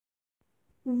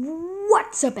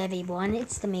What's up, everyone?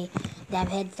 It's me,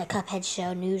 Dabhead, the Cuphead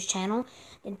Show news channel,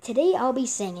 and today I'll be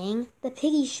singing the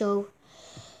Piggy Show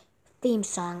theme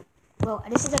song. Well,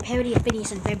 this is a parody of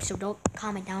Phineas and Ferb, so don't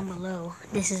comment down below.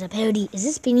 This is a parody. Is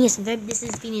this Phineas and Ferb? This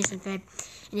is Phineas and Ferb,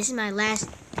 and this is my last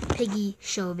Piggy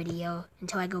Show video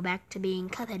until I go back to being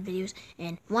Cuphead videos.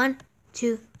 And 1,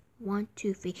 2, 1,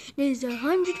 2, 3. There's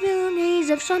 100 days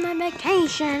of summer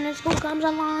vacation, and school comes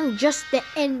along just to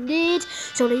end it.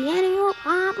 So the annual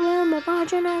problem of our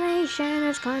generation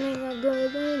is finding a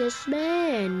good way to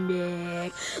spend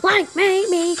it. Like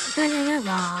maybe finding a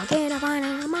rocket, or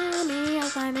finding a mommy, or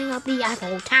climbing up the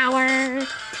Eiffel Tower,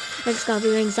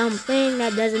 discovering something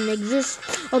that doesn't exist,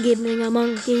 or giving a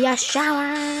monkey a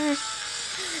shower.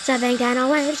 Surfing kind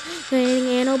of waves, playing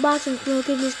in a box and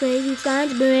smoking this crazy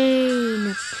science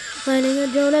brain. Finding a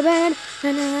Jola bed,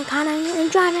 and calling and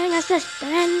driving a sister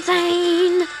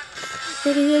insane.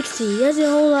 Taking XT, there's a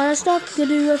whole lot of stuff to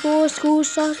do before school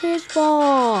starts this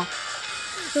fall.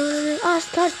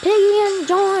 Us, cause Piggy and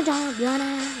George are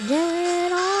gonna do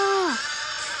it all.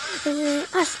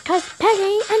 Us, cause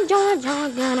Peggy and George are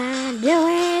gonna do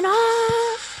it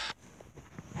all.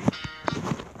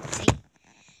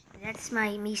 That's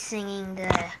me singing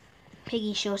the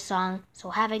Piggy Show song,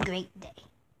 so have a great day.